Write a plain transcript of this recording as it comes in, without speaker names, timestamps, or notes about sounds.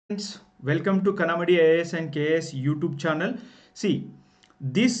Friends, welcome to Kanamadi IAS and KS YouTube channel. See,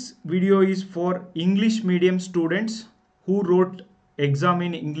 this video is for English medium students who wrote exam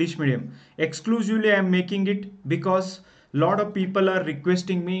in English medium. Exclusively I am making it because lot of people are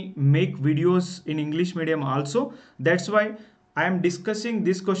requesting me make videos in English medium also. That's why I am discussing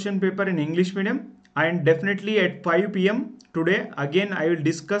this question paper in English medium, and definitely at 5 p.m. today again I will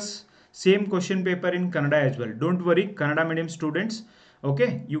discuss same question paper in Kannada as well. Don't worry, Kannada medium students.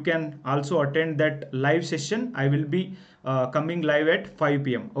 Okay, you can also attend that live session. I will be coming live at 5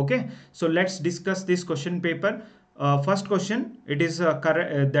 p.m. Okay, so let's discuss this question paper. First question, it is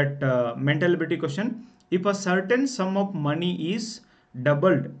that mental ability question. If a certain sum of money is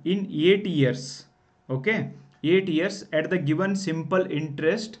doubled in 8 years, okay, 8 years at the given simple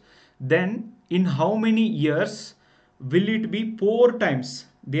interest, then in how many years will it be 4 times?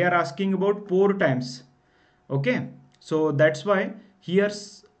 They are asking about 4 times. Okay, so that's why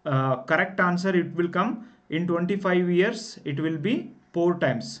here's correct answer, it will come in 25 years, it will be 4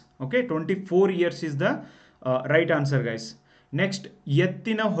 times. Okay, 24 years is the right answer, guys. Next,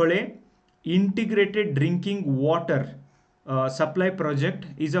 Yettina Hole integrated drinking water supply project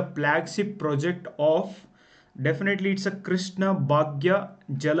is a flagship project of, definitely it's a Krishna Bhagya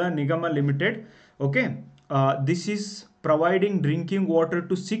Jala Nigama Limited. Okay, this is providing drinking water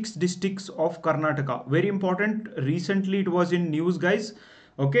to 6 districts of Karnataka. Very important. Recently it was in news, guys.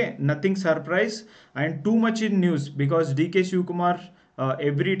 Okay, nothing surprise and too much in news because DK Shivkumar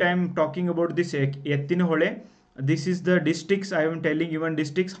every time talking about this Yettinhole. This is the districts I am telling, even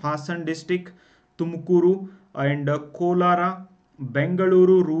districts: Hassan district, Tumkuru, and Kolara,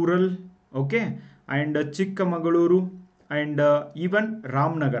 Bengaluru rural. Okay, and Chikkamangaluru, and even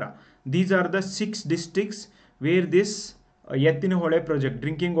Ramnagara. These are the 6 districts where this Yettinhole project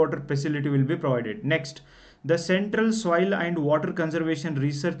drinking water facility will be provided. Next, the Central Soil and Water Conservation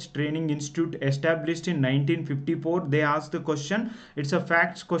Research Training Institute, established in 1954. They asked the question. It's a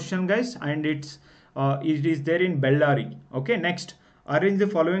facts question, guys, and it is there in Bellary. Okay, next, arrange the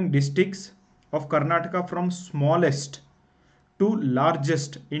following districts of Karnataka from smallest to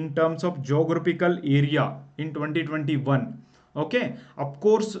largest in terms of geographical area in 2021. Okay, of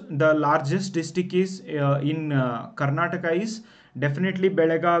course the largest district is in Karnataka is definitely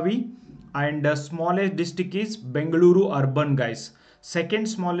Belagavi, and the smallest district is Bengaluru urban, guys. Second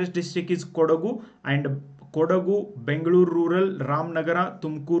smallest district is Kodagu, and Kodagu, Bengaluru rural, Ramnagara,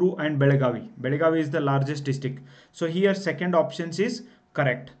 Tumkuru, and Belagavi. Belagavi is the largest district. So here second options is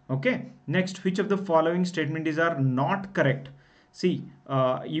correct. Okay, next, which of the following statement is are not correct? See,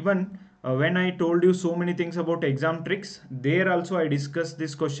 even when I told you so many things about exam tricks, there also I discussed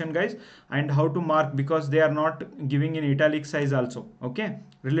this question, guys, and how to mark, because they are not giving in italic size also. Okay,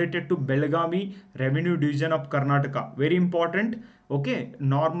 related to Belgavi revenue division of Karnataka, very important. Okay,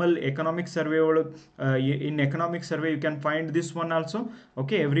 normal economic survey, in economic survey you can find this one also.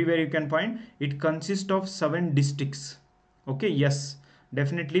 Okay, everywhere you can find it. Consists of 7 districts. Okay, yes,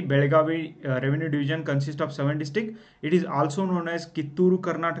 definitely Belagavi revenue division consists of 7 districts. It is also known as Kitturu,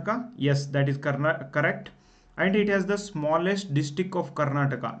 Karnataka. Yes, that is correct. And it has the smallest district of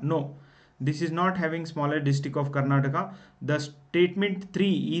Karnataka. No, this is not having smallest district of Karnataka. The statement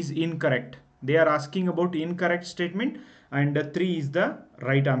 3 is incorrect. They are asking about incorrect statement, and 3 is the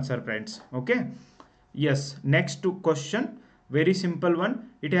right answer, friends. Okay. Yes, next to question, very simple one.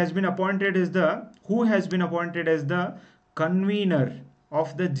 It has been appointed as the, who has been appointed as the convener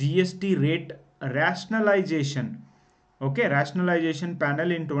of the GST rate rationalization. Okay, rationalization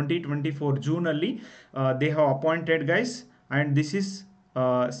panel in 2024 June early. They have appointed, guys, and this is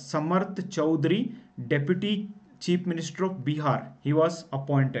Samarth Chaudhary, Deputy Chief Minister of Bihar. He was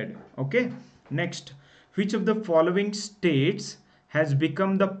appointed. Okay, next, which of the following states has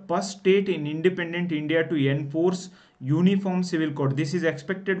become the first state in independent India to enforce uniform civil code? This is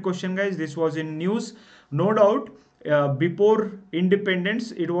expected question, guys. This was in news, no doubt. Before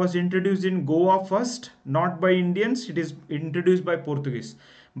independence, it was introduced in Goa first, not by Indians. It is introduced by Portuguese,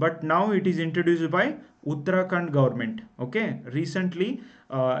 but now it is introduced by Uttarakhand government. Okay, recently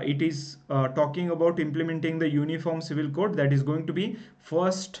it is talking about implementing the uniform civil code. That is going to be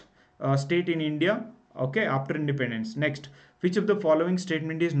first state in India, okay, after independence. Next, which of the following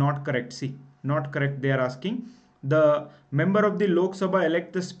statement is not correct? See, not correct, they are asking. The member of the Lok Sabha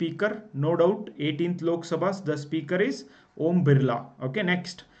elect the speaker. No doubt, 18th Lok Sabha, the speaker is Om Birla. Okay,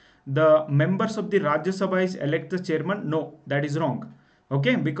 next, the members of the Rajya Sabha is elect the chairman. No, that is wrong.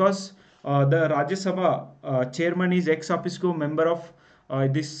 Okay, because the Rajya Sabha chairman is ex officio member of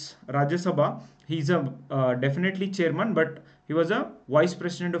this Rajya Sabha. He is a definitely chairman, but he was a vice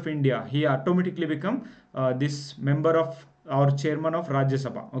president of India. He automatically become this member of or chairman of Rajya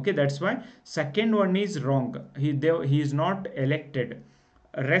Sabha. Okay, that's why second one is wrong. He is not elected.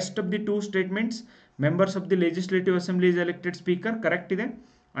 Rest of the two statements, members of the legislative assembly is elected speaker, correct ಇದೆ.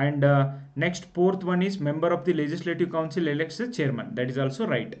 And next fourth one is member of the legislative council elects the chairman, that is also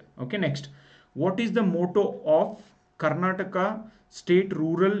right. Okay, next, what is the motto of Karnataka State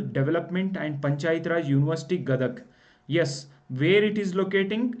Rural Development and Panchayat Raj University Gadag? Yes, where it is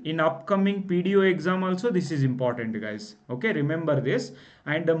locating in upcoming PDO exam also, this is important guys. Okay, remember this.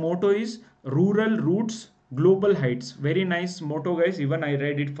 And the motto is rural roots global heights. Very nice motto guys, even I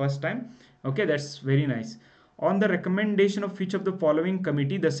read it first time. Okay, that's very nice. On the recommendation of which of the following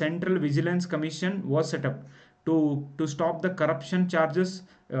committee the Central Vigilance Commission was set up to stop the corruption charges,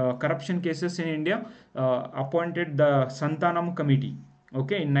 corruption cases in India? Appointed the Santanam Committee.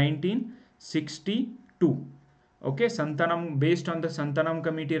 Okay, in 1962. Okay, Santanam, based on the Santanam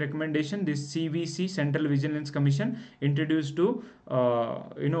Committee recommendation, this CVC, Central Vigilance Commission, introduced to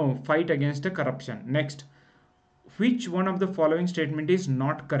fight against the corruption. Next, which one of the following statement is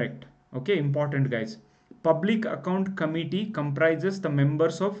not correct? Okay, important guys. Public Account Committee comprises the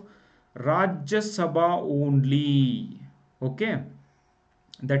members of Rajya Sabha only. Okay,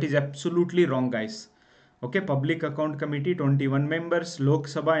 that is absolutely wrong guys. Okay, Public Account Committee 21 members, Lok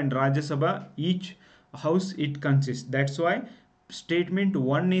Sabha and Rajya Sabha, each house it consists. That's why statement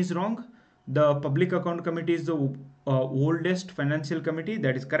 1 is wrong. The Public Account Committee is the oldest financial committee,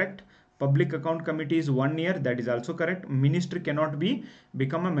 that is correct. Public Account Committee is 1 year, that is also correct. Minister cannot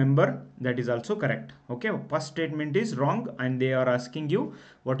become a member, that is also correct. Okay, first statement is wrong and they are asking you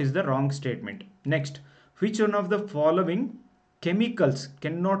what is the wrong statement. Next, which one of the following chemicals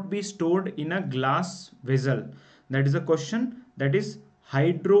cannot be stored in a glass vessel? That is a question. That is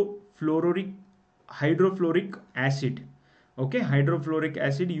hydrofluoric acid. Okay, hydrofluoric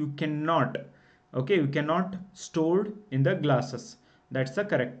acid you cannot, okay, you cannot store in the glasses. That's the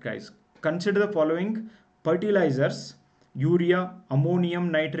correct guys. Consider the following fertilizers: urea,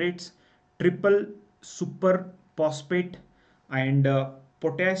 ammonium nitrates, triple super phosphate, and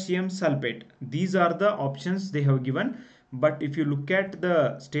potassium sulfate. These are the options they have given. But if you look at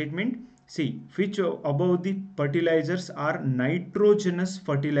the statement, see which above the fertilizers are nitrogenous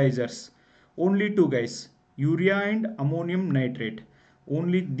fertilizers. Only two guys, urea and ammonium nitrate.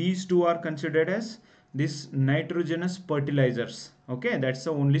 Only these two are considered as this nitrogenous fertilizers. Okay, that's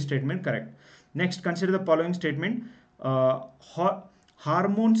the only statement correct. Next, consider the following statement.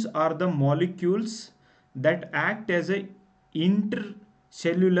 Hormones are the molecules that act as a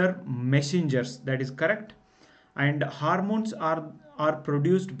intercellular messengers. That is correct. And hormones are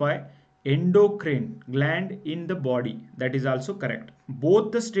produced by endocrine gland in the body. That is also correct.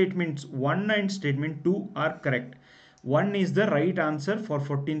 Both the statements 1 and statement 2 are correct. 1 is the right answer for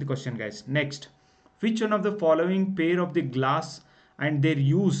 14th question guys. Next, which one of the following pair of the glass and their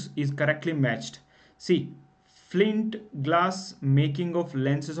use is correctly matched? See, flint glass making of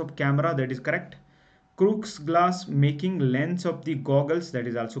lenses of camera, that is correct. Crooks glass making lens of the goggles, that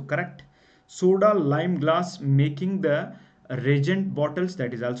is also correct. Soda lime glass making the reagent bottles,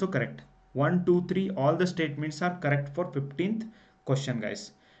 that is also correct. 1, 2, 3, all the statements are correct for 15th question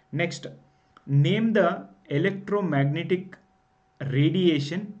guys. Next, name the electromagnetic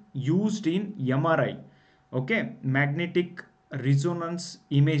radiation used in MRI. Okay, magnetic resonance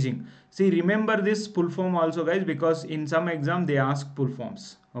imaging. See, remember this full form also guys, because in some exam they ask full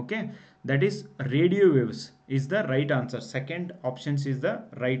forms. Okay, that is radio waves is the right answer. Second options is the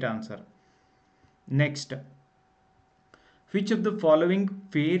right answer. Next, which of the following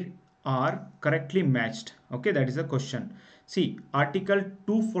pair are correctly matched? Okay, that is the question. See, Article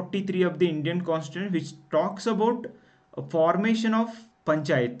 243 of the Indian Constitution, which talks about formation of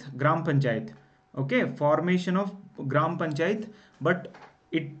panchayat, gram panchayat. Okay, formation of gram panchayat, but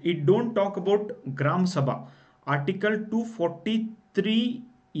it don't talk about gram sabha. Article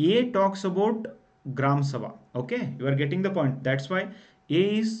 243A talks about gram sabha. Okay, you are getting the point. That's why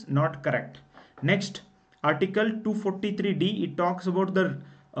A is not correct. Next, Article 243D, it talks about the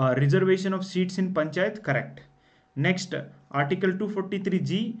reservation of seats in panchayat, correct. Next, Article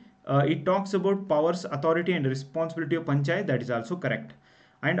 243G, it talks about powers, authority and responsibility of panchayat, that is also correct.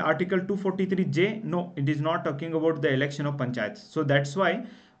 And Article 243J, no, it is not talking about the election of panchayats. So that's why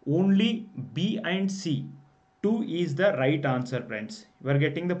only B and C, 2 is the right answer friends. You are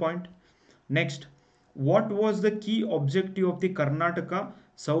getting the point. Next, what was the key objective of the Karnataka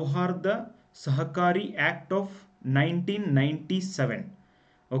Sauharda Sahakari Act of 1997?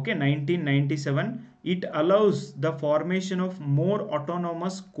 Okay, 1997, it allows the formation of more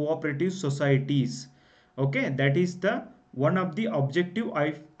autonomous cooperative societies. Okay, that is the one of the objective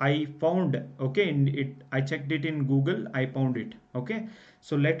I found, okay, in it. I checked it in Google, I found it. Okay,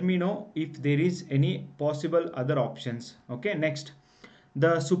 so let me know if there is any possible other options. Okay, next,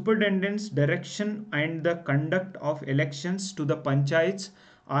 the superintendent's direction and the conduct of elections to the panchayats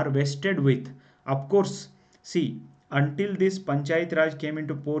are vested with, of course, see, until this Panchayat Raj came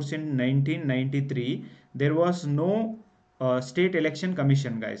into force in 1993, there was no state election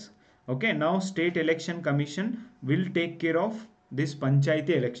commission, guys. Okay, now state election commission will take care of this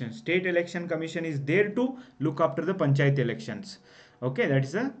panchayati election. State election commission is there to look after the panchayat elections. Okay, that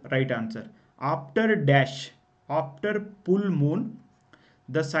is the right answer. After dash, after full moon,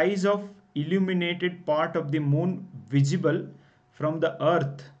 the size of illuminated part of the moon visible from the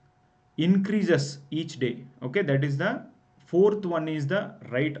earth increases each day. Okay, that is the fourth one is the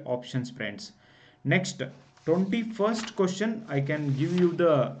right options, friends. Next, 21st question, I can give you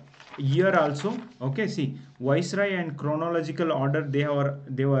the year also. Okay, see, viceroy and chronological order they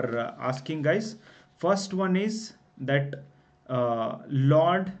were asking, guys. First one is that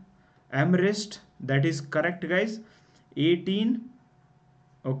Lord Amherst, that is correct, guys. 18,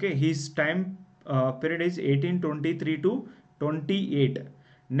 okay, his time period is 1823 to 28.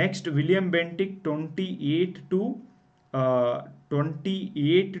 Next, William Bentinck, 28 to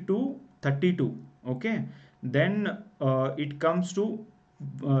 28 to 32. Okay, then it comes to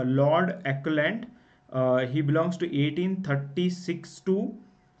Lord Auckland. He belongs to 1836 to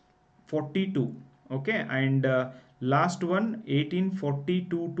 42. Okay, and last one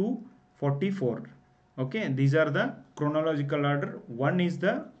 1842 to 44. Okay, these are the chronological order. One is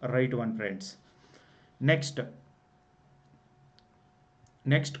the right one, friends. Next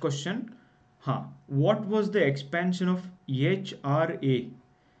question. What was the expansion of HRA?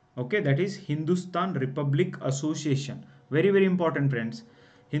 Okay, that is Hindustan Republic Association. Very important, friends.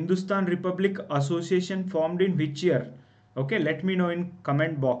 Hindustan Republic Association formed in which year? Okay, let me know in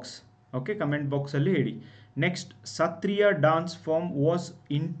comment box. Okay, comment box alli hedi. Next, Satriya dance form was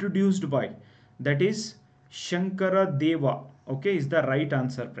introduced by, that is Shankara Deva. Okay, is the right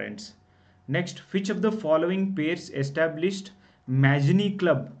answer, friends. Next, which of the following pairs established Majni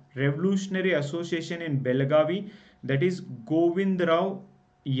Club Revolutionary Association in Belgavi? That is Govindrao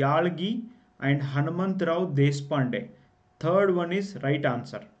Yalgi and Hanumantrao Deshpande. Third one is right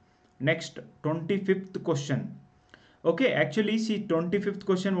answer. Next, 25th question. Okay, actually, see, 25th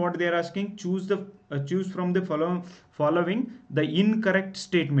question, what they are asking, choose from the following the incorrect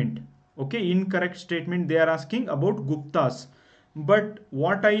statement. Okay, incorrect statement they are asking about Guptas, but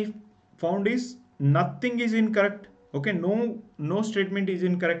what I found is nothing is incorrect. Okay, no statement is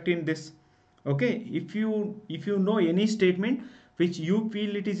incorrect in this. Okay, if you know any statement which you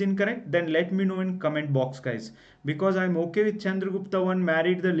feel it is incorrect, then let me know in comment box, guys, because I'm okay with Chandragupta one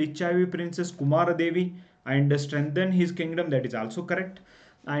married the Lichavi princess Kumara Devi and strengthen his kingdom, that is also correct.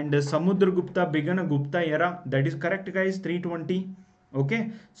 And Samudragupta began a Gupta era, that is correct, guys. 320. Okay,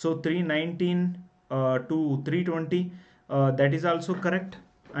 so 319 to 320, that is also correct.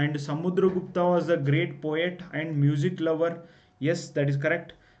 And Samudragupta was a great poet and music lover, yes, that is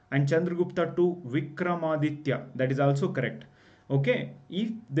correct. And Chandragupta to Vikramaditya, that is also correct. Okay,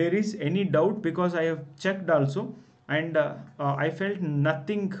 if there is any doubt, because I have checked also, and I felt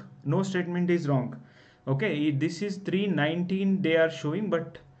nothing, no statement is wrong. Okay, this is 319 they are showing,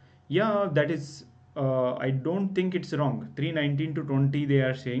 but yeah, that is I don't think it's wrong. 319 to 20 they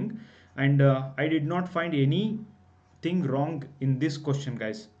are saying, and I did not find anything wrong in this question,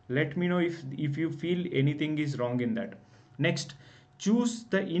 guys. Let me know if you feel anything is wrong in that. Next, choose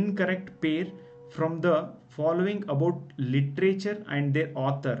the incorrect pair from the following about literature and their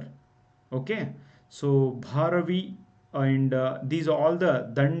author. Okay, so Bharavi and these are all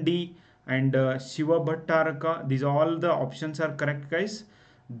the Dandi and Shiva Bhattaraka, these all the options are correct, guys.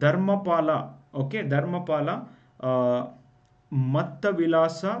 Dharmapala, okay, Dharmapala, Matta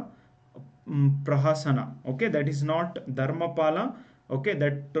Vilasa Prahasana, okay, that is not Dharmapala. Okay,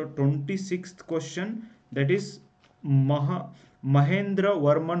 that 26th question, that is Mahendra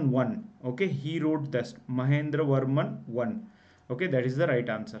Varman 1. Okay, he wrote this Mahendra Varman 1. Okay, that is the right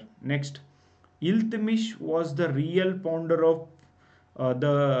answer. Next, Iltmish was the real founder of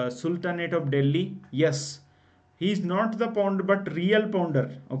the Sultanate of Delhi. Yes, he is not the founder but real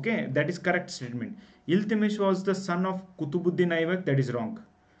founder. Okay, that is correct statement. Iltmish was the son of Kutubuddin Aybak. That is wrong.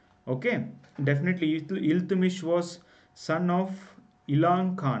 Okay, definitely Iltmish was son of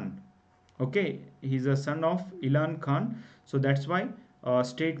Ilan Khan. Okay, he's a son of Ilan Khan, so that's why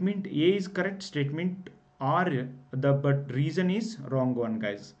statement A is correct, statement R the but reason is wrong one,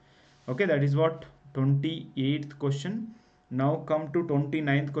 guys. Okay, that is what 28th question. Now come to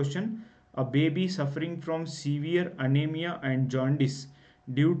 29th question. a baby suffering from severe anemia and jaundice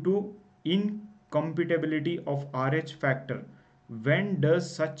due to incompatibility of Rh factor. When does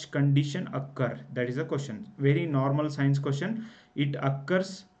such condition occur? That is a question. Very normal science question. It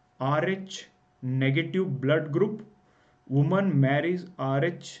occurs Rh negative blood group. Woman marries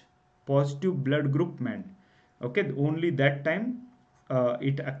Rh positive blood group man. Okay, only that time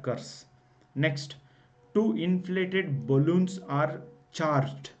it occurs. Next, two inflated balloons are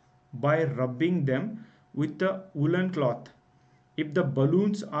charged by rubbing them with a woolen cloth. If the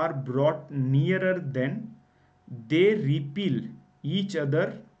balloons are brought nearer, then they repel each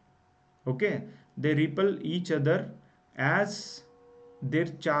other. Okay, they repel each other as their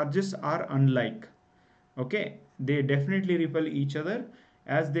charges are unlike. Okay, they definitely repel each other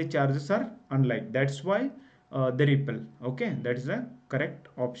as their charges are unlike. That's why they repel. Okay, that is the correct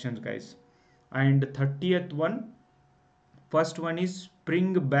options, guys. And 30th one, first one is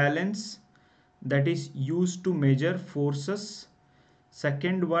spring balance, that is used to measure forces.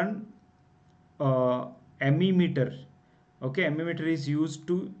 Second one, uh, ammeter. Okay, ammeter is used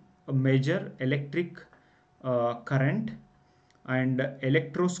to measure electric current. And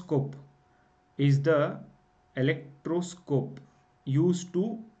electroscope is the electroscope used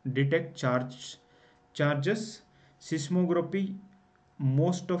to detect charges. Seismography,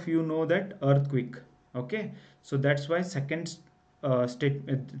 most of you know that earthquake. Okay, so that's why second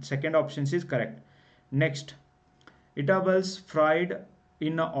option is correct. Next, eatables fried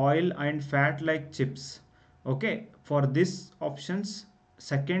in oil and fat like chips. Okay, for this options,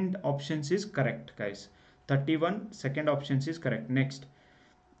 second options is correct, guys. 31, second options is correct. Next,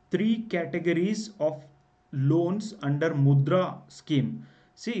 three categories of loans under Mudra scheme.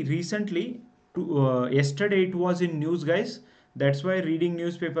 See, recently, yesterday it was in news, guys. That's why reading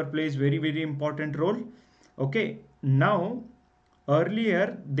newspaper plays very important role. Okay, now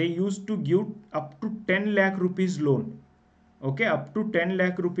earlier they used to give up to 10 lakh rupees loan. Okay, up to 10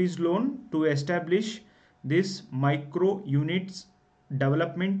 lakh rupees loan to establish this micro units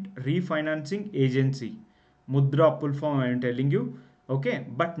development refinancing agency. Mudra full form I am telling you. Okay,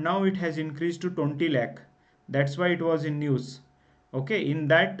 but now it has increased to 20 lakh. That's why it was in news. Okay, in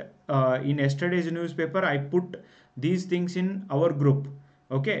that in yesterday's newspaper I put these things in our group.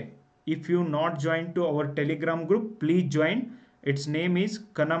 Okay, if you not joined to our telegram group, please join. Its name is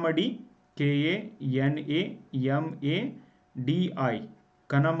Kanamadi, Kanamadi,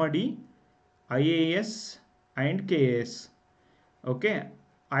 Kanamadi, IAS and KAS. Okay,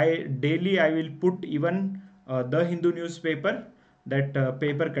 I daily I will put even the Hindu newspaper, that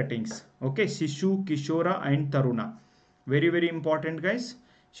paper cuttings. Okay, Shishu, Kishora and Taruna, very important, guys.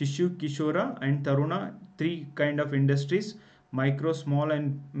 Shishu, Kishora and Taruna, three kind of industries: micro, small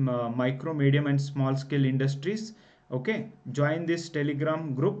and micro, medium and small scale industries. Okay, join this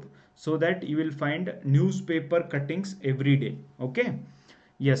telegram group so that you will find newspaper cuttings every day. Okay,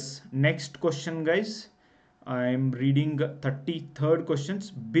 yes. Next question, guys. I am reading 33rd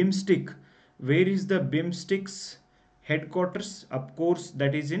questions. BIMSTIC. Where is the BIMSTIC's headquarters? Of course,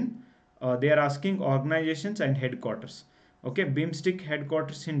 that is in, they are asking organizations and headquarters. Okay, BIMSTIC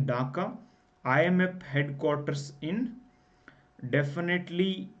headquarters in Dhaka. IMF headquarters in,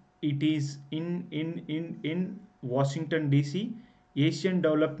 definitely it is in Washington DC. Asian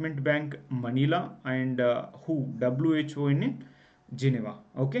Development Bank Manila, and WHO in Geneva.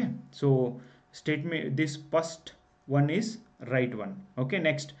 Okay, so statement, this first one is right one. Okay,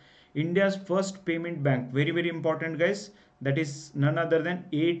 next, India's first payment bank, very important, guys. That is none other than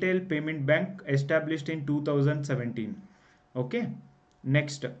Airtel Payment Bank, established in 2017. Okay,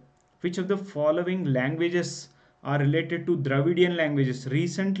 next, which of the following languages are related to Dravidian languages?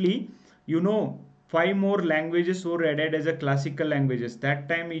 Recently, you know, five more languages were added as a classical languages. That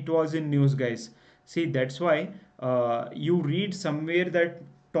time it was in news, guys. See, that's why you read somewhere that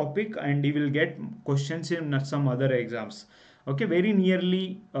topic and you will get questions in some other exams. Okay, very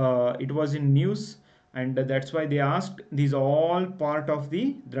nearly it was in news, and that's why they asked. These are all part of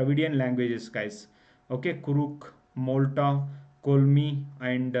the Dravidian languages, guys. Okay, Kuruk, Malta, Kolmi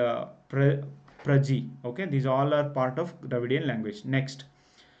and Praji. Okay, these all are part of Dravidian language. Next,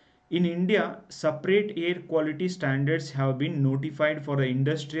 in India, separate air quality standards have been notified for the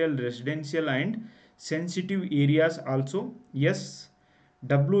industrial, residential and sensitive areas also. Yes,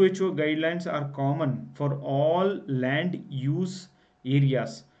 WHO guidelines are common for all land use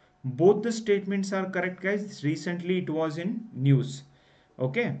areas. Both the statements are correct, guys. Recently it was in news.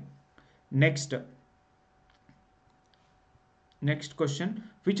 Okay, next. Next question.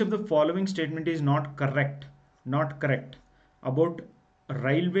 Which of the following statement is not correct? Not correct about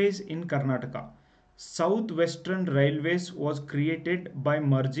railways in Karnataka. Southwestern Railways was created by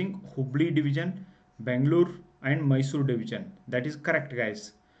merging Hubli division, Bangalore and Mysore division. That is correct,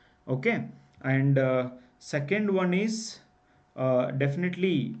 guys. Okay. And second one is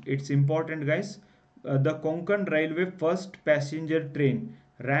definitely it's important, guys. The Konkan Railway first passenger train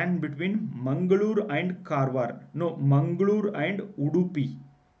ran between Mangalore and Karwar. No, Mangalore and Udupi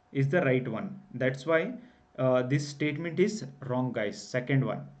is the right one. That's why this statement is wrong, guys. Second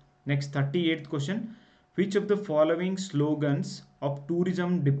one. Next, 38th question. Which of the following slogans of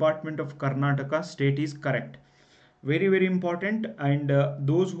tourism department of Karnataka state is correct? Very very important. And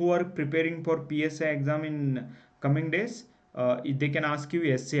those who are preparing for PSI exam in coming days, they can ask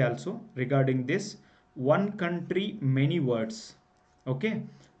you essay also regarding this. One country many words. Okay,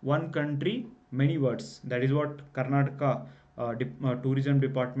 one country many words, that is what Karnataka tourism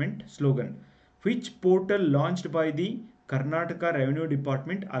department slogan. Which portal launched by the Karnataka revenue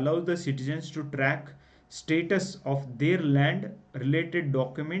department allows the citizens to track status of their land related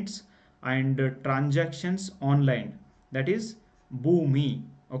documents and transactions online? That is Bhumi.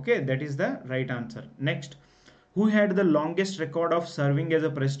 Okay, that is the right answer. Next, who had the longest record of serving as a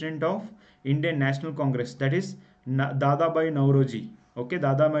president of Indian National Congress? That is Dadabhai Nauroji. Okay,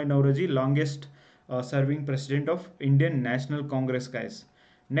 Dadabhai Nauroji, longest serving president of Indian National Congress, guys.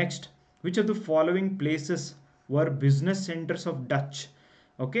 Next, which of the following places were business centers of Dutch?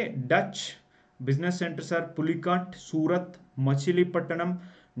 Okay, Dutch business centers are Pulicat, Surat, Machilipatnam,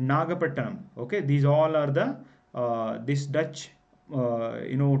 Nagapatnam. Okay, these all are the this Dutch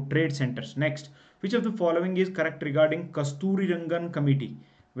trade centers. Next, which of the following is correct regarding Kasturi Rangan committee?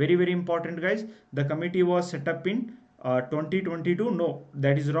 Very very important, guys. The committee was set up in 2022. No,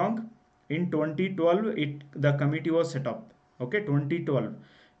 that is wrong. In 2012 the committee was set up. Okay, 2012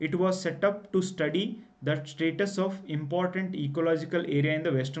 it was set up to study the status of important ecological area in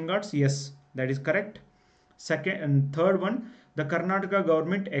the Western Ghats. Yes, that is correct. Second and third one, the Karnataka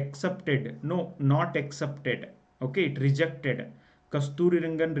government accepted, no, not accepted, okay, it rejected Kasturi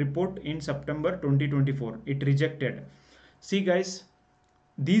Rangan report in September 2024. It rejected. See, guys,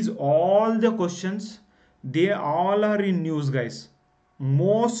 these all the questions, they all are in news, guys.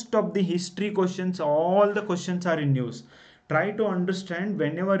 Most of the history questions, all the questions are in news. Try to understand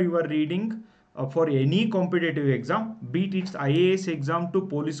whenever you are reading for any competitive exam, be it its IAS exam to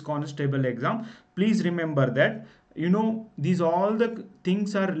police constable exam. Please remember that these all the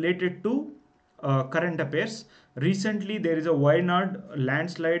things are related to current affairs. Recently there is a Wayanad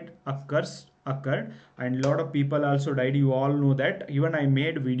landslide occurred and a lot of people also died. You all know that. Even I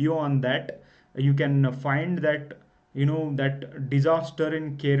made video on that. You can find that, that disaster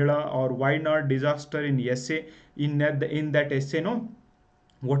in Kerala or Wayanad disaster in essay. In that essay, no,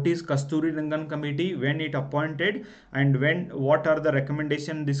 what is Kasturi Rangan committee, when it appointed, and what are the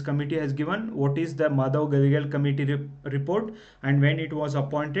recommendation this committee has given, what is the Madhav Gadigal committee report, and when it was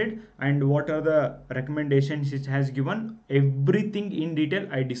appointed, and what are the recommendations it has given. Everything in detail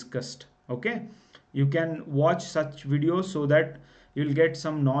I discussed. Okay, you can watch such videos so that you'll get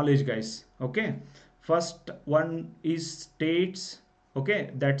some knowledge, guys. Okay, first one is states,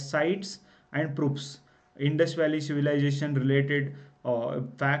 okay, that sites and proofs, Indus Valley civilization related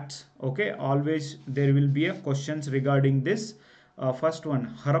facts. Okay, always there will be a questions regarding this. First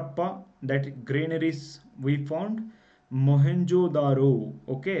one, Harappa, that granaries we found. Mohenjo-daro,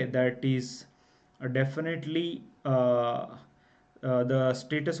 okay, that is definitely the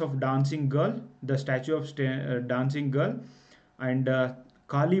status of dancing girl, the statue of dancing girl. And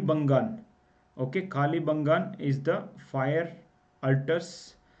Kali Bangan, okay, Kali Bangan is the fire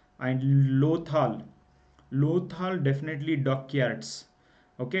altars. And Lothal definitely dockyards.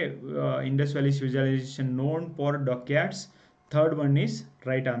 Okay, Indus Valley civilization known for dockyards. Third one is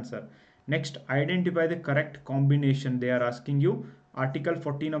right answer. Next, identify the correct combination. They are asking you Article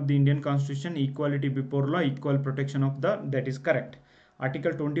 14 of the Indian Constitution, equality before law, equal protection of the, that is correct.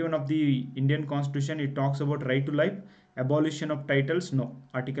 Article 21 of the Indian Constitution, it talks about right to life. Abolition of titles, no.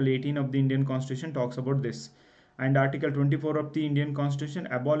 Article 18 of the Indian Constitution talks about this. And Article 24 of the Indian Constitution,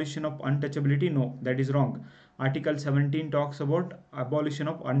 abolition of untouchability, no, that is wrong. Article 17 talks about abolition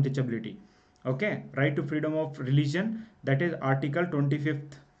of untouchability. Okay, right to freedom of religion, that is Article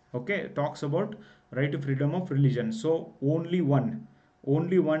 25th. Okay, talks about right to freedom of religion. So only one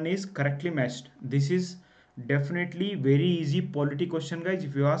is correctly matched. This is definitely very easy polity question, guys.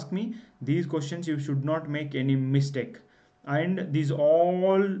 If you ask me, these questions you should not make any mistake. And these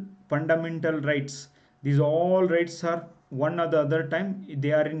all fundamental rights, these all rights are one or the other time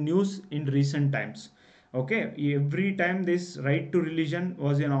they are in news in recent times. Okay, every time this right to religion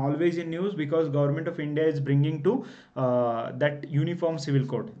was always in news, because government of India is bringing to that uniform civil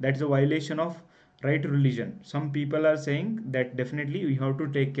code. That is a violation of right religion. Some people are saying that definitely we have to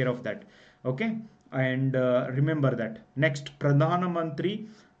take care of that. Okay, and remember that. Next, Pradhana Mantri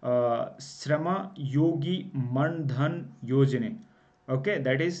Shrama Yogi Mandhan Yojane. Okay,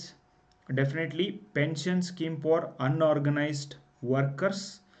 that is definitely pension scheme for unorganized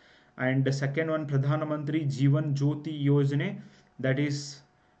workers. And the second one, Pradhana Mantri Jeevan Jyoti Yojane, that is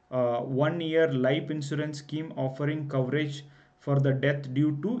 1 year life insurance scheme offering coverage for the death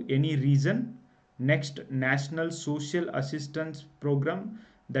due to any reason. Next, National Social Assistance Program,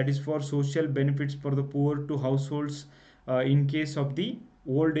 that is for social benefits for the poor to households in case of the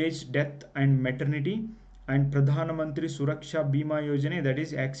old age, death, and maternity. And Pradhana Mantri Suraksha Bima Yojana, that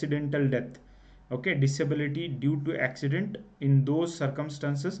is accidental death. Okay, disability due to accident. In those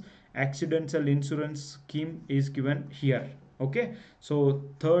circumstances, accidental insurance scheme is given here. Okay, so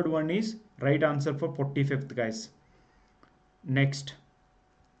third one is right answer for 45th, guys. Next,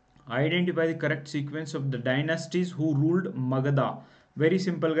 identify the correct sequence of the dynasties who ruled Magadha. Very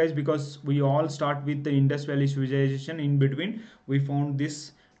simple, guys, because we all start with the Indus Valley civilization. In between we found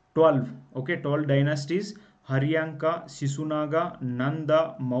this 12, okay, 12 dynasties: Haryanka, Sisunaga,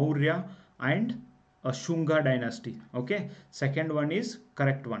 Nanda, Maurya, and Shunga dynasty. Okay, second one is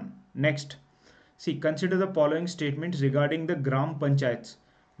correct one. Next, see, consider the following statements regarding the Gram Panchayats.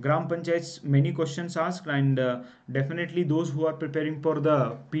 Gram Panchayats, many questions asked, and definitely those who are preparing for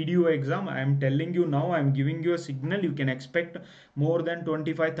the PDO exam, I am telling you now, I am giving you a signal. You can expect more than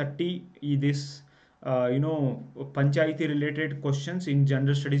 25, 30 this panchayati related questions in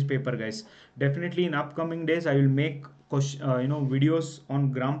general studies paper, guys. Definitely in upcoming days I will make videos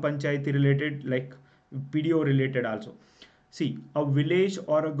on Gram Panchayati related, like PDO related also. See, a village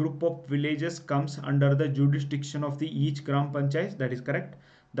or a group of villages comes under the jurisdiction of the each Gram Panchayat. That is correct.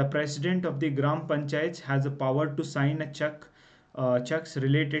 The president of the Gram Panchayat has the power to sign a checks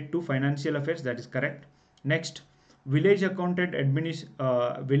related to financial affairs. That is correct. Next, village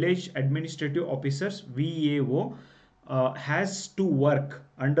administrative officers (VAO) has to work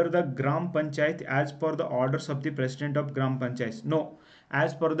under the Gram Panchayat as per the orders of the president of Gram Panchayat. No,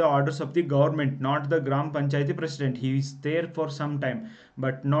 as per the orders of the government, not the Gram Panchayati president. He is there for some time,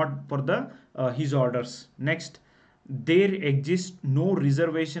 but not for the his orders. Next, there exists no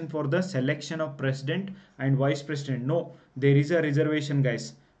reservation for the selection of president and vice president. No, there is a reservation,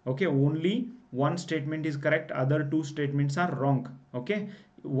 guys. Okay, only one statement is correct, other two statements are wrong. Okay,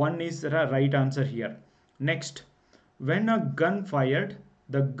 one is the right answer here. Next, when a gun fired,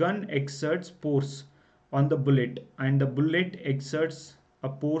 the gun exerts force on the bullet and the bullet exerts a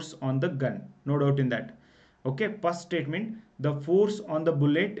force on the gun. No doubt in that. Okay, first statement, the force on the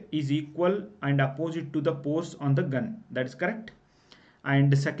bullet is equal and opposite to the force on the gun. That is correct.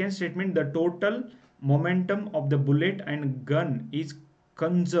 And the second statement, the total momentum of the bullet and gun is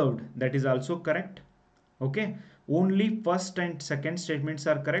conserved. That is also correct. Okay, only first and second statements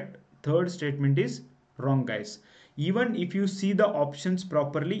are correct. Third statement is wrong, guys. Even if you see the options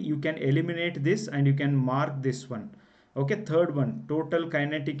properly, you can eliminate this and you can mark this one. Okay, third one, total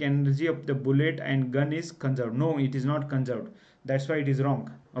kinetic energy of the bullet and gun is conserved. No, it is not conserved. That's why it is wrong.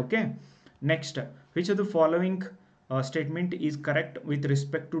 Okay, next, which of the following statement is correct with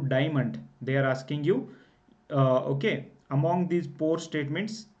respect to diamond? They are asking you. Okay, among these four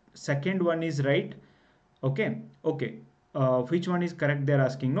statements, second one is right. Okay, which one is correct? They are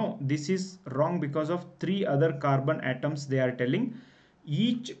asking. No, this is wrong because of three other carbon atoms. They are telling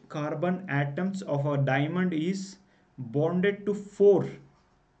each carbon atoms of a diamond is bonded to four.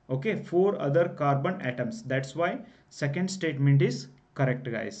 Okay, four other carbon atoms. That's why second statement is correct,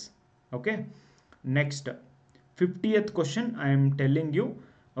 guys. Okay, next, 50th question I am telling you.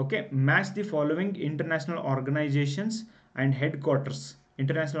 Okay, match the following international organizations and headquarters.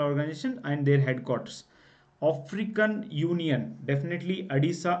 International organization and their headquarters. African Union, definitely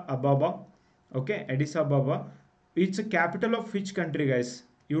Addis Ababa. Okay, Addis Ababa. It's a capital of which country, guys?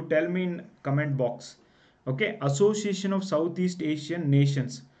 You tell me in comment box. Okay, Association of Southeast Asian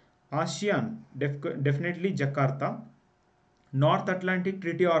Nations, ASEAN, definitely Jakarta. North Atlantic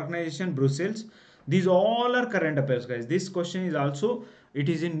Treaty Organization, Brussels. These all are current affairs, guys. This question is also, it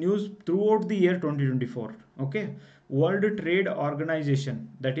is in news throughout the year 2024. Okay, World Trade Organization,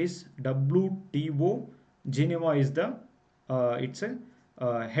 that is WTO, Geneva is the it's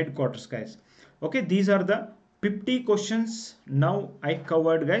a headquarters, guys. Okay, these are the 50 questions now I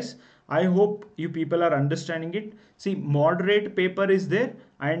covered, guys. I hope you people are understanding it. See, moderate paper is there,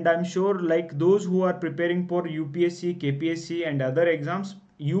 and I'm sure like those who are preparing for UPSC, KPSC and other exams,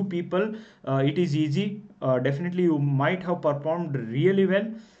 you people, it is easy. Definitely you might have performed really well,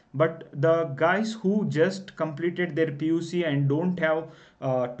 but the guys who just completed their PUC and don't have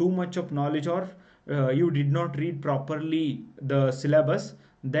too much of knowledge, or you did not read properly the syllabus,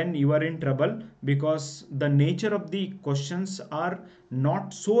 then you are in trouble, because the nature of the questions are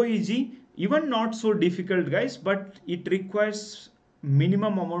not so easy, even not so difficult, guys, but it requires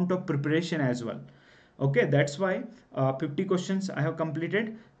minimum amount of preparation as well. Okay, that's why 50 questions I have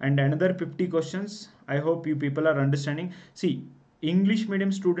completed, and another 50 questions. I hope you people are understanding. See, English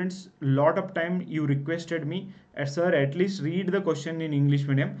medium students, lot of time you requested me, sir, at least read the question in English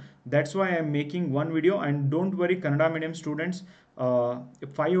medium. That's why I am making one video. And don't worry, Kannada medium students, 5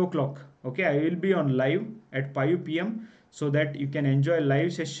 o'clock, okay, I will be on live at 5 p.m. so that you can enjoy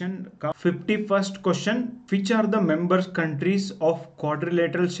live session. 51st question: which are the member countries of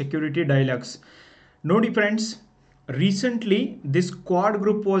quadrilateral security dialogues? Nodi friends, recently this quad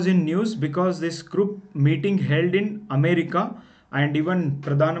group was in news because this group meeting held in America, and even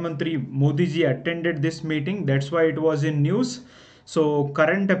Pradhan Mantri Modi ji attended this meeting. That's why it was in news. So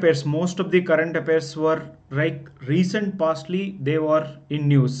current affairs, most of the current affairs were like recent pastly they were in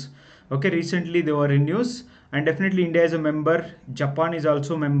news. Okay, recently they were in news, and definitely India is a member, Japan is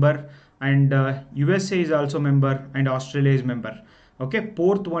also member, and USA is also member, and Australia is member. Okay,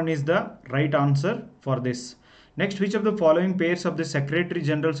 fourth one is the right answer for this. Next, which of the following pairs of the Secretary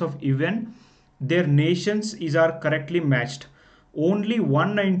Generals of UN, their nations is are correctly matched? Only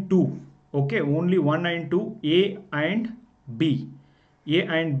 1 and 2. Okay, only 1 and 2, A and B. A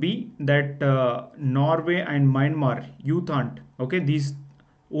and B, that Norway and Myanmar, youth hunt. Okay, these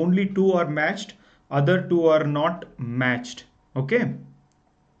only two are matched, other two are not matched. Okay.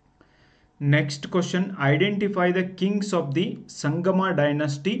 Next question: identify the kings of the Sangama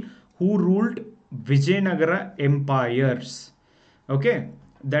dynasty who ruled Vijayanagara empires. Okay,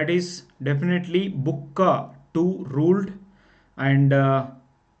 that is definitely Bukka 2 ruled, and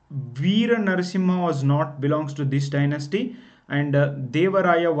Veera Narasimha was not belongs to this dynasty, and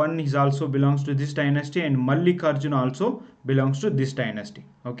Devaraya 1 is also belongs to this dynasty, and Mallikarjuna also belongs to this dynasty.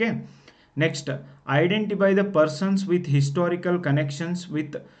 Okay. Next, identify the persons with historical connections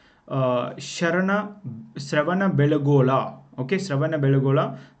with Shravana Belagola. Okay, Shravana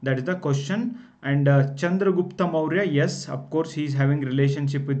Belagola, that is the question. And Chandragupta Maurya, yes, of course, he is having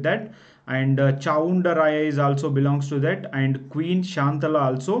relationship with that. And Chaundaraya is also belongs to that, and Queen Shantala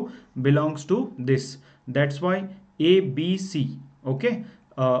also belongs to this. That's why A, B, C. Okay,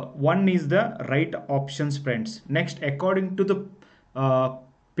 one is the right options, friends. Next, according to the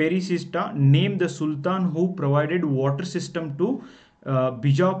Perisista, name the Sultan who provided water system to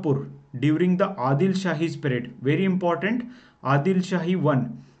Bijapur during the Adil Shahi's period. Very important, Adil Shahi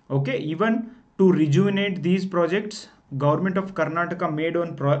 1. Okay, even to rejuvenate these projects, government of Karnataka made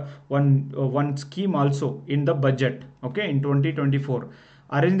one scheme also in the budget. Okay, in 2024.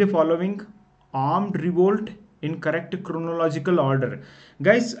 Arrange the following armed revolt in correct chronological order.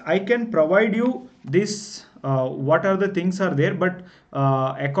 Guys, I can provide you this what are the things are there, but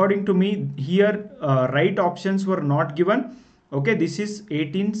according to me here right options were not given. Okay, this is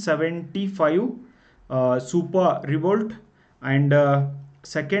 1875 Supa revolt, and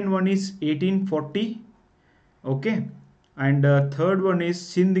second one is 1840. Okay, and third one is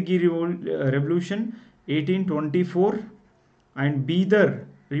Sindhgi revolution 1824, and Bidar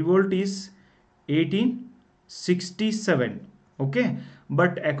revolt is 1867. Okay,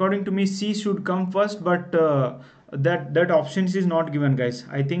 but according to me C should come first, but that options is not given, guys.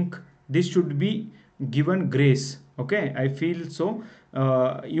 I think this should be given grace. Okay, I feel so.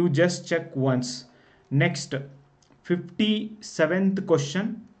 You just check once. Next, 57th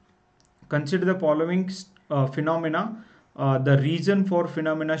question: consider the following phenomena, the reason for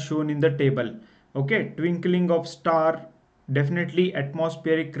phenomena shown in the table. Okay, twinkling of star, definitely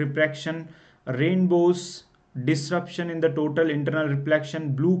atmospheric refraction, rainbows, disruption in the total internal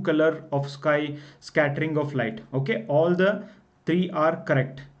reflection, blue color of sky, scattering of light. Okay, all the three are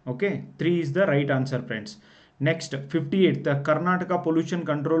correct. Okay, 3 is the right answer, friends. Next, 58. The Karnataka Pollution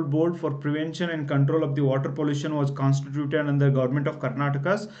Control Board for prevention and control of the water pollution was constituted under the government of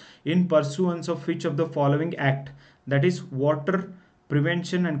Karnataka's in pursuance of which of the following act? That is Water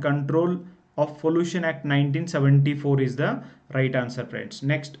Prevention and Control of Pollution Act 1974 is the right answer, friends.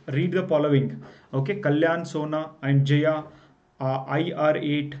 Next, read the following. Okay, Kalyan, Sona and Jaya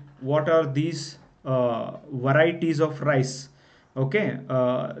IR8. What are these varieties of rice? Okay,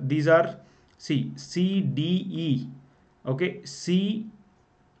 these are C, D, E. Okay, C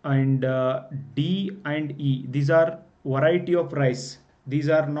and D and E. These are variety of rice. These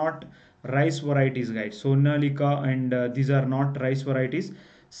are not rice varieties, guys. Sonalika and these are not rice varieties.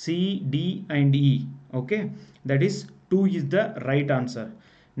 C, D and E. Okay, that is 2 is the right answer.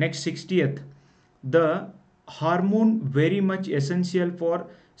 Next, 60th. The hormone very much essential for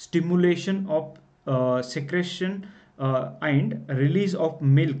stimulation of secretion and release of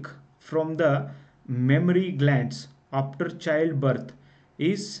milk from the mammary glands after childbirth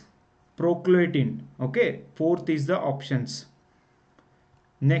is procreatin. Okay, fourth is the options.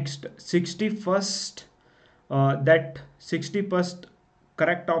 Next, 61st, that 61st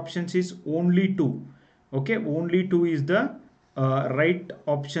correct options is only two. Okay, only two is the right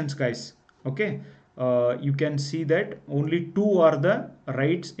options, guys. Okay, you can see that only two are the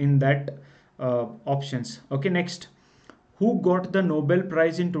rights in that options. Okay, next, who got the Nobel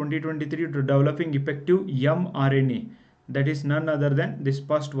Prize in 2023 to developing effective mRNA? That is none other than this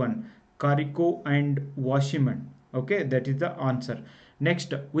first one, Kariko and Washiman. Okay, that is the answer.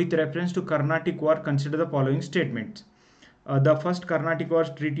 Next, with reference to Carnatic War, consider the following statements. The first Carnatic War,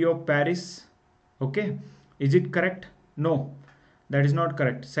 Treaty of Paris. Okay, is it correct? No, that is not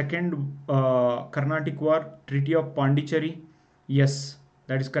correct. Second Carnatic War, Treaty of Pondicherry. Yes,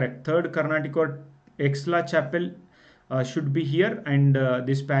 that is correct. Third Carnatic War, Exla Chapel should be here, and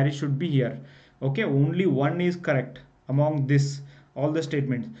this Paris should be here. Okay, only one is correct among this all the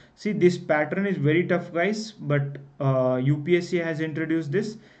statements. See, this pattern is very tough, guys, but UPSC has introduced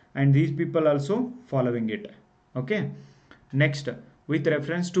this, and these people also following it. Okay, next, with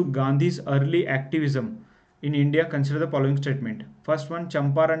reference to Gandhi's early activism in India, consider the following statement. First one,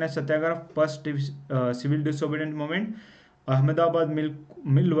 Champarana Satyagraha, first civil disobedience movement. Ahmedabad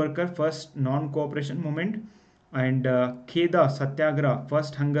mill worker, first non-cooperation movement. And Kheda Satyagraha,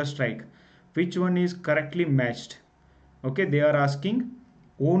 first hunger strike. Which one is correctly matched? Okay, they are asking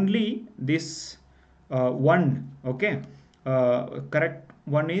only this one. Okay, correct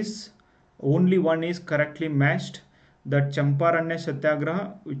one is only one is correctly matched. That Champaranya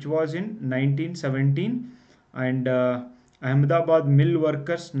Satyagraha, which was in 1917, and Ahmedabad mill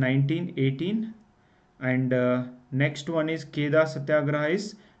workers 1918, and next one is Kheda Satyagraha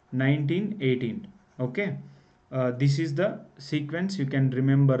is 1918. Okay, this is the sequence, you can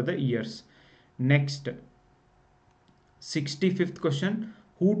remember the years. Next, 65th question,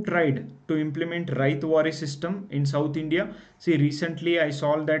 who tried to implement Raithwari system in South India? See, recently I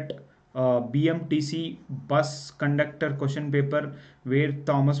saw that BMTC bus conductor question paper where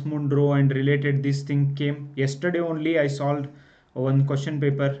Thomas Munro and related this thing came. Yesterday only I solved one question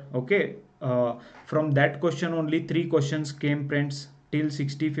paper. Okay, from that question only 3 questions came, friends. Till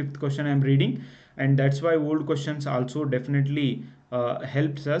 65th question I am reading, and that's why old questions also definitely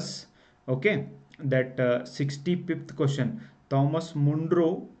helps us. Okay, that 65th question, Thomas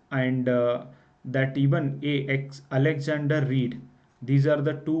Munro and that even Alexander Reed, these are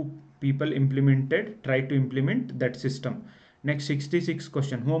the two people tried to implement that system. Next, 66th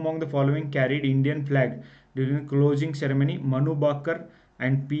question, who among the following carried Indian flag during the closing ceremony? Manu Bakar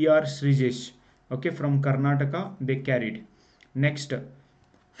and PR Srijesh. Okay, from Karnataka they carried. Next,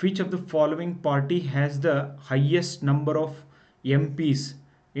 which of the following party has the highest number of MPs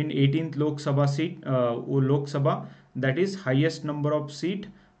in 18th Lok Sabha seat? Lok Sabha, that is highest number of seat.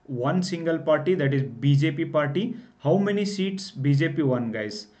 One single party, that is BJP party. How many seats BJP won,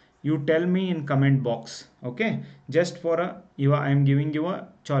 guys? You tell me in comment box. Okay, just for I am giving you a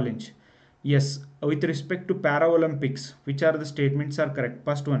challenge. Yes, with respect to Paralympics, which are the statements are correct?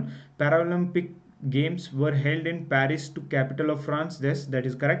 First one, Paralympic games were held in Paris, to capital of France. Yes, that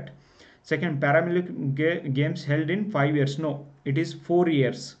is correct. Second, Paralympic games held in 5 years. No, it is 4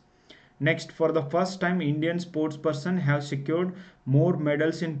 years. Next, for the first time, Indian sportsperson have secured more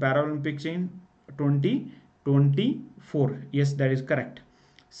medals in Paralympics in 2024. Yes, that is correct.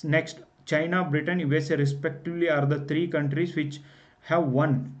 Next, China, Britain, USA respectively are the 3 countries which have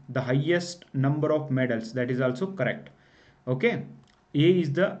won the highest number of medals. That is also correct. Okay, A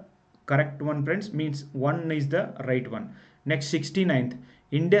is the correct one, friends, means 1 is the right one. Next, 69th,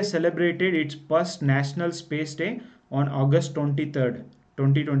 India celebrated its first National Space Day on August 23rd,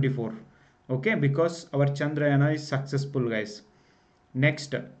 2024. Okay, because our Chandrayana is successful, guys.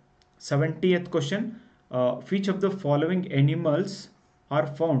 Next, 70th question, which of the following animals are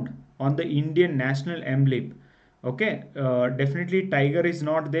found on the Indian national emblem? Okay, definitely tiger is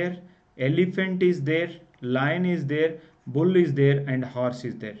not there, elephant is there, lion is there, bull is there, and horse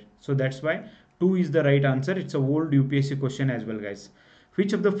is there. So that's why 2 is the right answer. It's a old UPSC question as well, guys.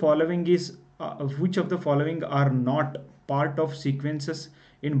 Which of the following are not part of sequences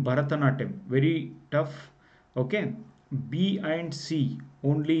in Bharatanatyam? Very tough. Okay, B and C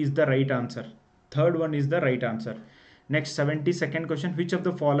only is the right answer. Third one is the right answer. Next, 72nd question, which of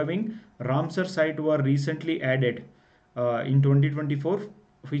the following Ramsar site were recently added in 2024?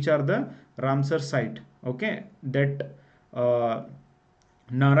 Which are the Ramsar site? Okay, that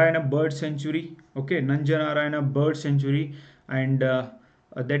Narayana Bird Sanctuary, okay, Nanja Narayana Bird Sanctuary, and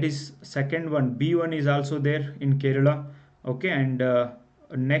that is second one. B1 is also there in Kerala. Okay, and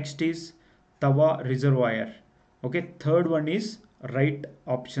next is Tawa Reservoir. Okay, third one is right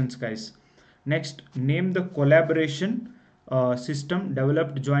options, guys. Next, name the collaboration system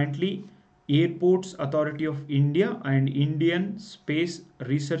developed jointly Airports Authority of India and Indian Space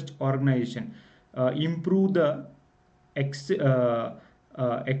Research Organization. Improve the ex, uh,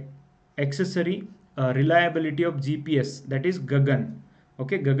 uh, accessory reliability of GPS, that is Gagan.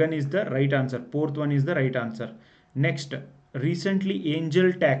 Okay, Gagan is the right answer. Fourth one is the right answer. Next, recently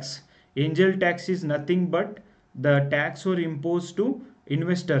angel tax. Angel tax is nothing but the tax were imposed to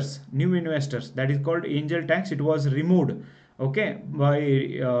investors, new investors. That is called angel tax. It was removed. Okay, by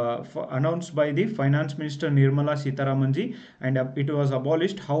announced by the finance minister Nirmala Sitharamanji, and it was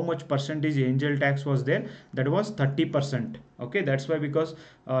abolished. How much percentage angel tax was there? That was 30%. Okay, that's why, because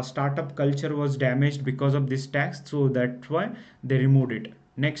startup culture was damaged because of this tax, so that's why they removed it.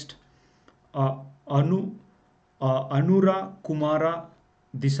 Next, uh, Anu Anura Kumara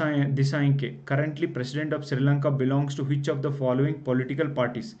Disainke, currently president of Sri Lanka, belongs to which of the following political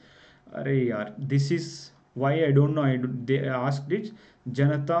parties? Arey yaar, this is why I don't know. They asked it.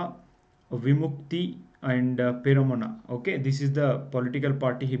 Janata Vimukti and Peramana. Okay, this is the political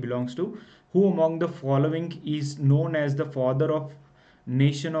party he belongs to. Who among the following is known as the father of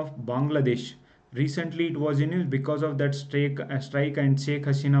nation of Bangladesh? Recently, it was in news because of that strike, and Sheikh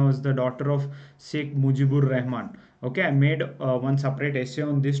Hasina was the daughter of Sheikh Mujibur Rahman. Okay, I made one separate essay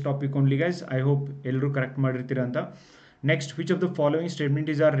on this topic only, guys. I hope ಎಲ್ಲರೂ correct ಮಾಡಿರ್ತೀರಂತ. Next, which of the following statement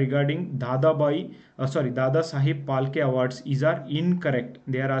is are regarding Dada Sahib Palke Awards is are incorrect?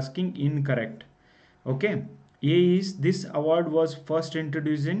 They are asking incorrect. Okay, A is this award was first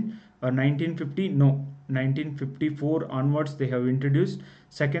introduced in 1950. No, 1954 onwards they have introduced.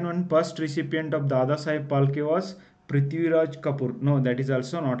 Second one, first recipient of Dada Sahib Palke was Prithviraj Kapoor. No, that is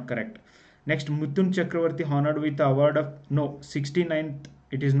also not correct. Next, Mithun Chakravarti honored with the award of, no, 69th,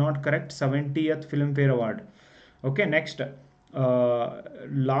 it is not correct, 70th Filmfare Award. Okay, next,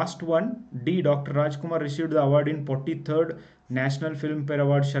 last one, D, Dr. Rajkumar received the award in 43rd National Filmfare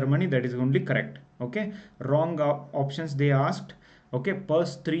Award ceremony. That is only correct. Okay, wrong options they asked. Okay,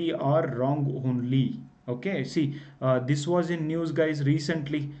 first three are wrong only. Okay, see, this was in news, guys,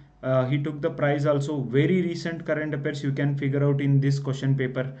 recently. He took the prize also. Very recent current affairs you can figure out in this question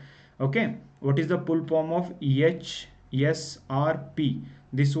paper. Okay, what is the full form of HSRP?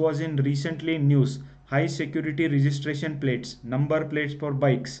 This was in recently in news. High security registration plates, number plates for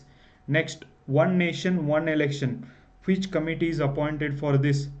bikes. Next, one nation, one election. Which committee is appointed for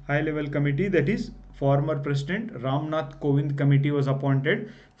this high level committee? That is former President Ramnath Kovind committee was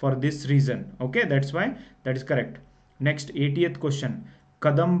appointed for this reason. Okay, that's why that is correct. Next, 80th question.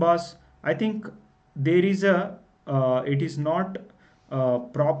 Kadambas, I think there is a, it is not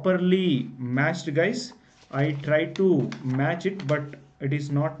properly matched, guys. I tried to match it, but it is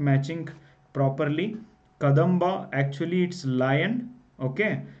not matching properly. Kadamba, actually it's lion.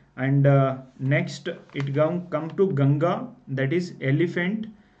 Okay, and next it come to Ganga, that is elephant.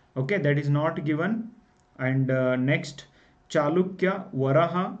 Okay, that is not given. And next, Chalukya,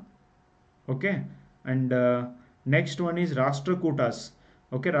 Varaha. Okay, and next one is Rashtrakutas.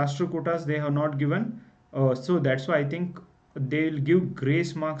 Okay, Rashtrakutas they have not given. So that's why I think they will give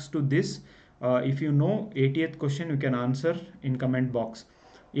grace marks to this. If you know 80th question, you can answer in comment box.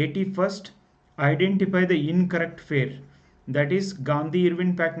 81st, identify the incorrect fair. That is Gandhi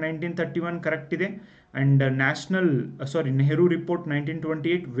Irwin Pact 1931 correct ide, and Nehru Report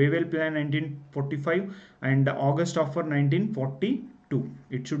 1928, Wavell Plan 1945, and August Offer 1942.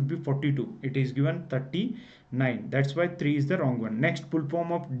 It should be 42. It is given 39. That's why 3 is the wrong one. Next, full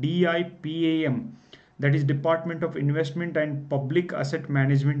form of DIPAM, that is Department of Investment and Public Asset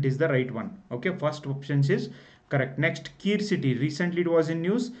Management, is the right one. Okay, first option is correct. Next, Kir City, recently it was in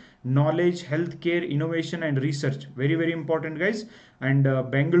news. Knowledge, healthcare, innovation and research, very very important, guys. And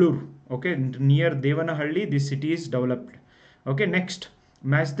Bangalore, okay, near Devanahalli, this city is developed. Okay, next,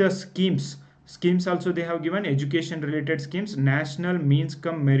 match the schemes also they have given. Education related schemes, National Means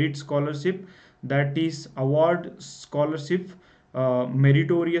Cum Merit Scholarship, that is award scholarship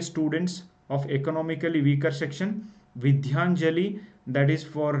meritorious students of economically weaker section. Vidyanjali, that is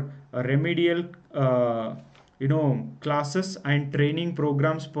for remedial classes and training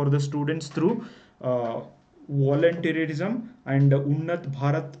programs for the students through volunteerism. And Unnat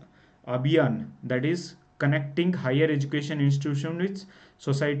Bharat Abhiyan, that is connecting higher education institutions with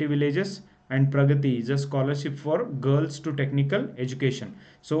society villages. And Pragati is a scholarship for girls to technical education.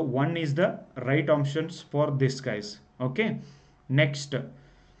 So one is the right options for this, guys. Okay, next,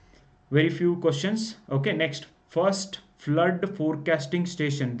 very few questions. Okay, next, first flood forecasting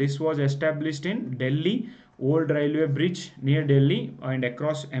station. This was established in Delhi, old railway bridge near Delhi, and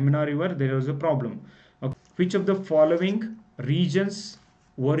across Yamuna river there was a problem. Okay. Which of the following regions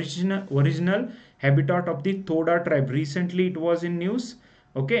original habitat of the Toda tribe? Recently it was in news.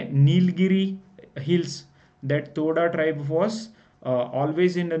 Okay, Nilgiri hills, that Toda tribe was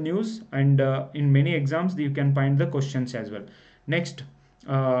always in the news, and in many exams you can find the questions as well. Next,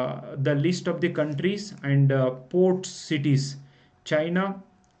 the list of the countries and port cities. China,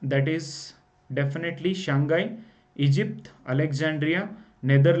 that is definitely Shanghai. Egypt, Alexandria.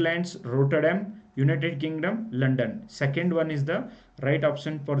 Netherlands, Rotterdam. United Kingdom, London. Second one is the right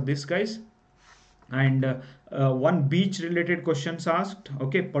option for this, guys. And one beach related questions asked.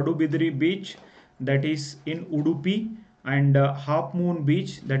 Okay, Padubidri beach, that is in Udupi, and Half Moon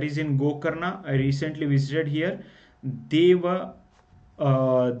beach, that is in Gokarna. I recently visited here. Deva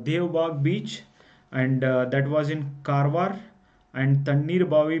Devbag beach, and that was in Karwar. And Tannir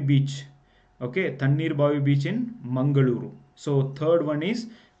Bavi beach, okay, Tannir Bavi beach in Mangaluru. So third one is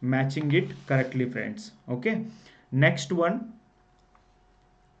matching it correctly, friends. Okay, next one.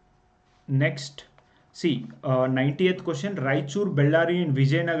 Next, see, 90th question. Raichur, Bellary and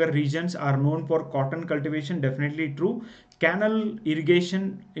Vijayanagar regions are known for cotton cultivation. Definitely true. Canal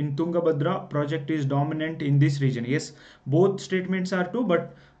irrigation in Tungabhadra project is dominant in this region. Yes, both statements are true,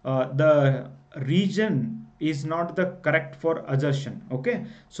 but the region is not the correct for assertion. Okay,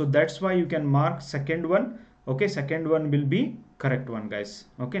 so that's why you can mark second one. Okay, second one will be correct one, guys.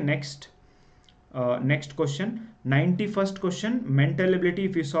 Okay, next. Next question, 91st question, mental ability.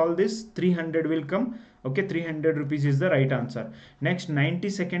 If you solve this, 300 will come. Okay, 300 rupees is the right answer. Next,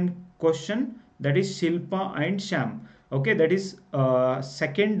 92nd question, that is Shilpa and Sham. Okay, that is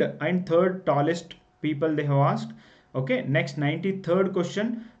second and third tallest people they have asked. Okay, next 93rd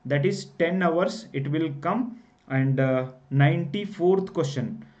question, that is 10 hours it will come. And 94th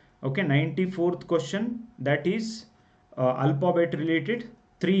question. Okay, 94th question, that is alphabet related.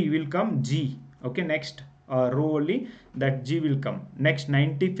 3 will come, G. Okay, next row only, that G will come. Next,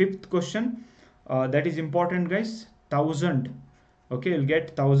 95th question, that is important, guys. 1000. Okay, you'll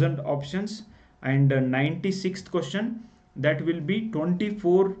get 1000 options. And 96th question, that will be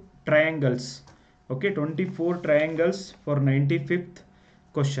 24 triangles. Okay, 24 triangles for 95th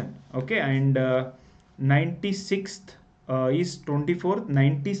question. Okay, and 96th is 24th.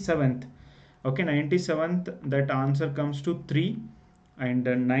 97th. Okay, 97th, that answer comes to 3. And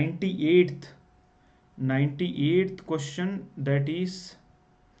 98th question, that is,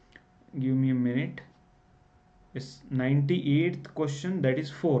 give me a minute. Yes, 98th question, that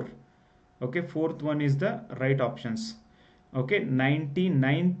is 4. Okay, fourth one is the right options. Okay,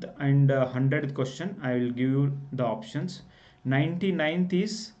 99th and 100th question, I will give you the options. 99th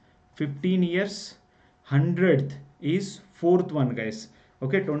is 15 years. 100th is fourth one, guys.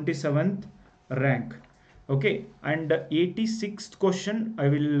 Okay, 27th rank. Okay, and 86th question, I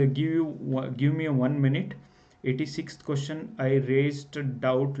will give me a 1 minute. 86th question, I raised a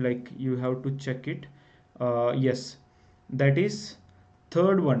doubt, like you have to check it. Yes, that is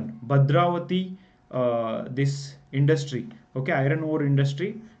third one, Bhadravati, this industry. Okay, iron ore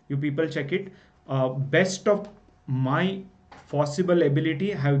industry, you people check it. Best of my possible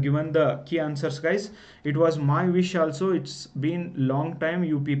ability, I have given the key answers, guys. It was my wish also. It's been long time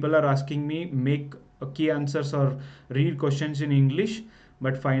you people are asking me make key answers or read questions in English,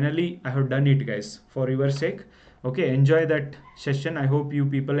 but finally I have done it, guys, for your sake. Okay, enjoy that session. I hope you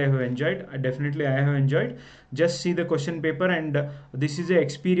people have enjoyed. Definitely I have enjoyed. Just see the question paper, and this is a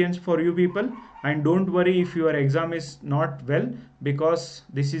experience for you people. And don't worry if your exam is not well, because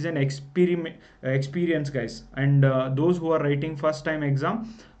this is an experience, guys. And those who are writing first time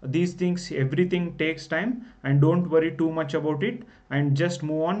exam, these things, everything takes time, and don't worry too much about it, and just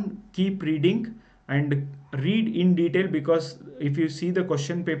move on, keep reading and read in detail, because if you see the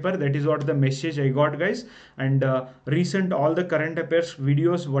question paper, that is what the message I got, guys. And recent all the current affairs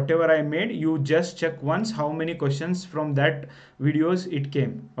videos whatever I made, you just check once how many questions from that videos it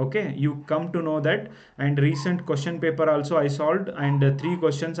came. Okay, you come to know that. And recent question paper also I solved, and 3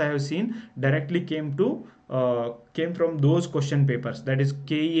 questions I have seen directly came from those question papers, that is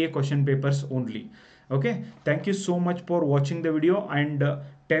KEA question papers only. Okay, thank you so much for watching the video, and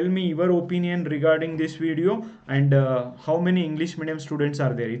tell me your opinion regarding this video, and how many English medium students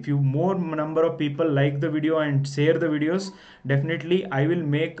are there. If you more number of people like the video and share the videos, definitely I will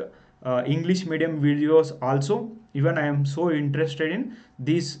make English medium videos also. Even I am so interested in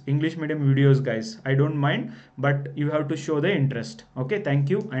these English medium videos, guys. I don't mind, but you have to show the interest. Okay, thank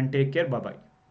you and take care. Bye bye.